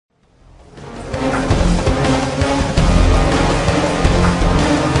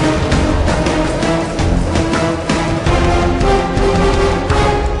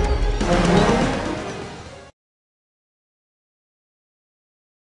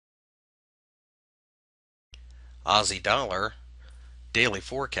Aussie dollar daily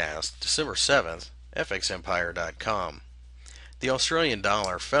forecast, December 7th, fxempire.com. The Australian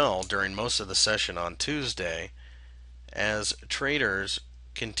dollar fell during most of the session on Tuesday as traders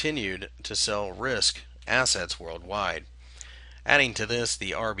continued to sell risk assets worldwide. Adding to this,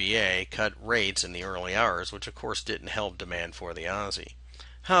 the RBA cut rates in the early hours, which of course didn't help demand for the Aussie.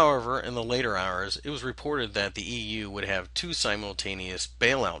 However, in the later hours, it was reported that the EU would have two simultaneous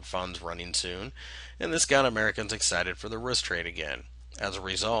bailout funds running soon, and this got Americans excited for the risk trade again. As a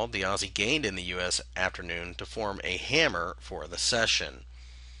result, the Aussie gained in the U.S. afternoon to form a hammer for the session.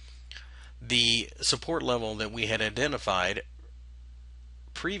 The support level that we had identified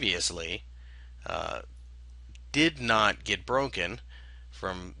previously did not get broken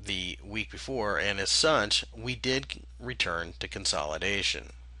from the week before, and as such, we did return to consolidation.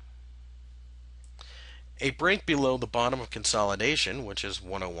 A break below the bottom of consolidation, which is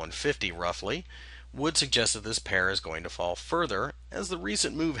 101.50 roughly, would suggest that this pair is going to fall further, as the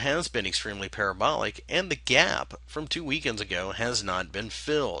recent move has been extremely parabolic and the gap from 2 weekends ago has not been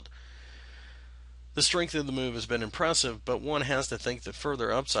filled. The strength of the move has been impressive, but one has to think that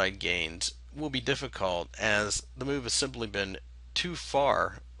further upside gains will be difficult as the move has simply been too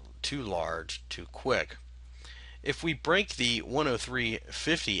far, too large, too quick. If we break the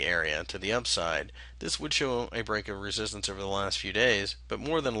 103.50 area to the upside, this would show a break of resistance over the last few days, but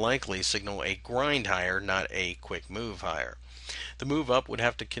more than likely signal a grind higher, not a quick move higher. The move up would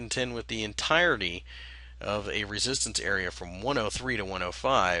have to contend with the entirety of a resistance area from 103 to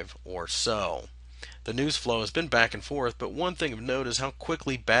 105 or so. The news flow has been back and forth, but one thing of note is how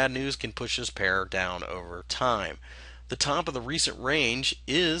quickly bad news can push this pair down over time. The top of the recent range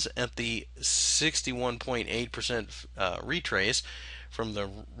is at the 61.8% retrace from the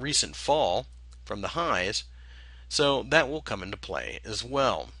recent fall from the highs, so that will come into play as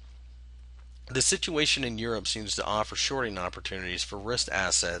well. The situation in Europe seems to offer shorting opportunities for risk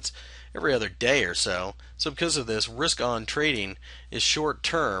assets every other day or so, so because of this, risk-on trading is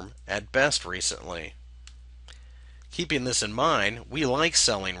short-term at best recently. Keeping this in mind, we like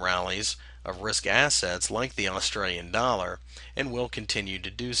selling rallies of risk assets like the Australian dollar and will continue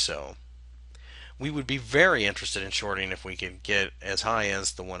to do so. We would be very interested in shorting if we could get as high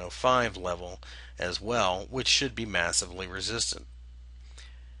as the 105 level as well, which should be massively resistant.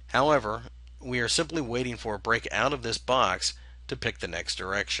 However, we are simply waiting for a break out of this box to pick the next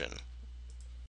direction.